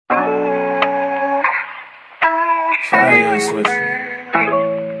young swisher.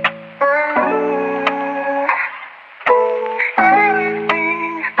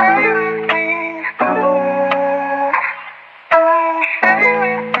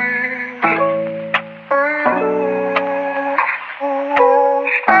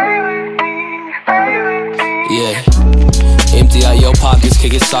 Yeah, empty out your pockets,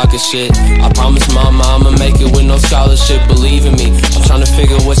 kick it soccer shit. I promise mama I'ma make it with no scholarship, believe in me. I'm trying to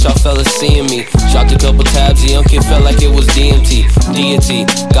figure what y'all fellas seeing me. Dropped a couple tabs, the young kid felt like it was DMT. Deity,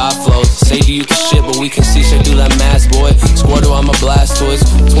 God flows, say do you can shit, but we can see straight through that mask, boy. Squirtle on my Blastoise,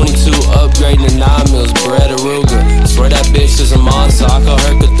 22 upgrading to 9 mils, Beretta Ruger. Swear that bitch is a monster, I call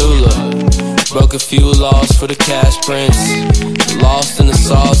her Cthulhu. Broke a few laws for the cash prince. Lost in the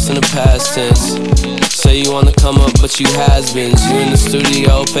sauce in the past tense. Say you wanna come up, but you has-beens. You in the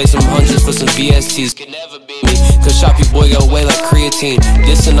studio, pay some hundreds for some VSTs. Can never be me, cause Shoppy boy got away like creatine.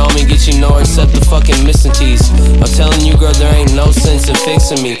 Dissing on me, get you nowhere except the fucking missing teeth. I'm telling you, girl, there ain't no sense in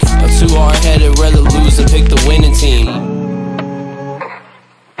fixing me. I'm too hard-headed, rather lose and pick the winning team.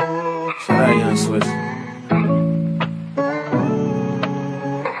 For that young swisher.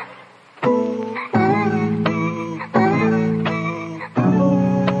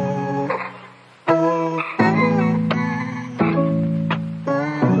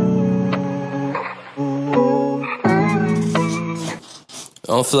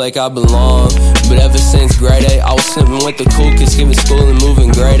 I don't feel like I belong, but ever since grade 8 I was simping with the cool kids, skipping school and moving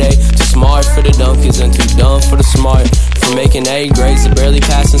grade A. Too smart for the dumb kids and too dumb for the smart. For making A grades to barely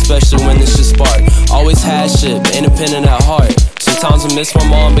passing, especially when this shit spark. Always had shit, but independent at heart. Sometimes I miss my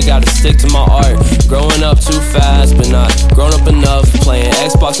mom, but gotta stick to my art. Growing up too fast, but not grown up enough. Playing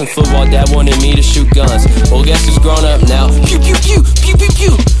Xbox and football, dad wanted me to shoot guns. Well, guess who's grown up now? Pew pew pew, pew pew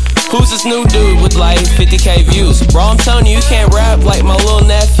pew. Who's this new dude with like 50K views? Bro, I'm telling you, you can't rap like my little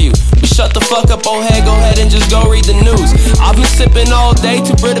nephew. But shut the fuck up, old head, go ahead and just go read the news. I've been sipping all day,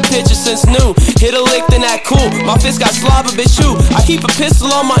 too Brita pictures since new. Hit a lick, then that cool, my fist got slobber, bitch, you. I keep a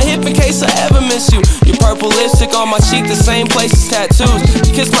pistol on my hip in case I ever miss you. Your purple lipstick on my cheek, the same place as tattoos.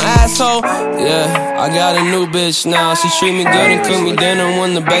 You kiss my asshole? Yeah, I got a new bitch now. She treat me good and cook me dinner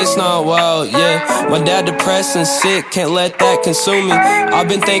when the bass not wild, yeah. My dad depressed and sick, can't let that consume me. I've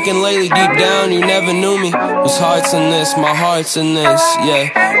been thinking lately, deep down, you never knew me. Whose heart's in this? My heart's in this,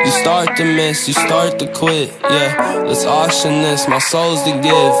 yeah. You start to miss, you start to quit, yeah. Let's auction this, my soul's to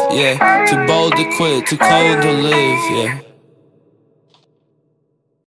give, yeah. Too bold to quit, too cold to live, yeah.